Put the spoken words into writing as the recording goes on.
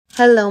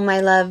Hello, my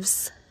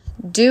loves.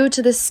 Due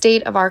to the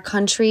state of our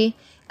country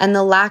and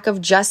the lack of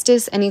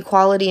justice and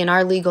equality in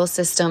our legal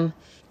system,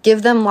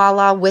 Give Them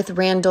Lala with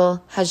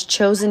Randall has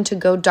chosen to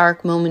go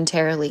dark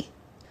momentarily.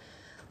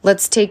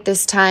 Let's take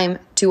this time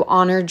to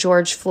honor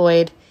George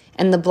Floyd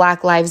and the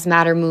Black Lives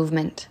Matter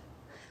movement.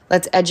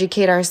 Let's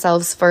educate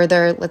ourselves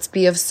further, let's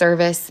be of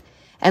service,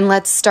 and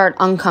let's start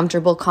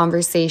uncomfortable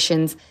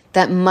conversations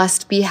that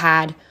must be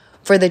had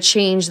for the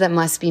change that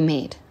must be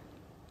made.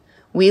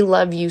 We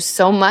love you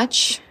so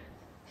much.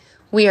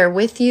 We are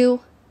with you.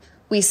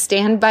 We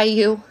stand by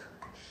you.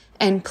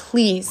 And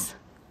please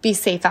be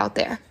safe out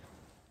there.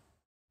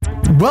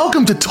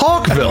 Welcome to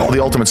Talkville,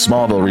 the ultimate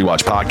Smallville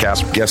rewatch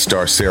podcast. Guest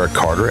star Sarah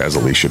Carter as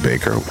Alicia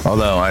Baker.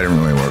 Although I didn't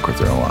really work with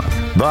her a lot.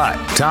 But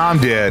Tom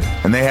did,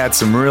 and they had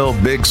some real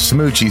big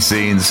smoochy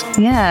scenes.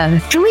 Yeah.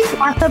 Can we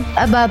talk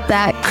about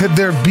that? Could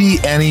there be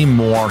any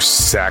more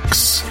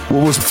sex?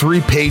 What was a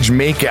 3-page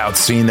makeout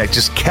scene that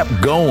just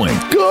kept going?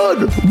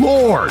 Good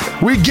Lord.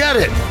 We get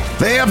it.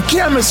 They have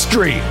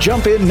chemistry.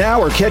 Jump in now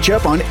or catch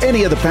up on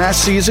any of the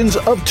past seasons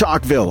of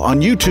Talkville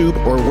on YouTube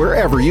or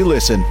wherever you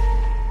listen.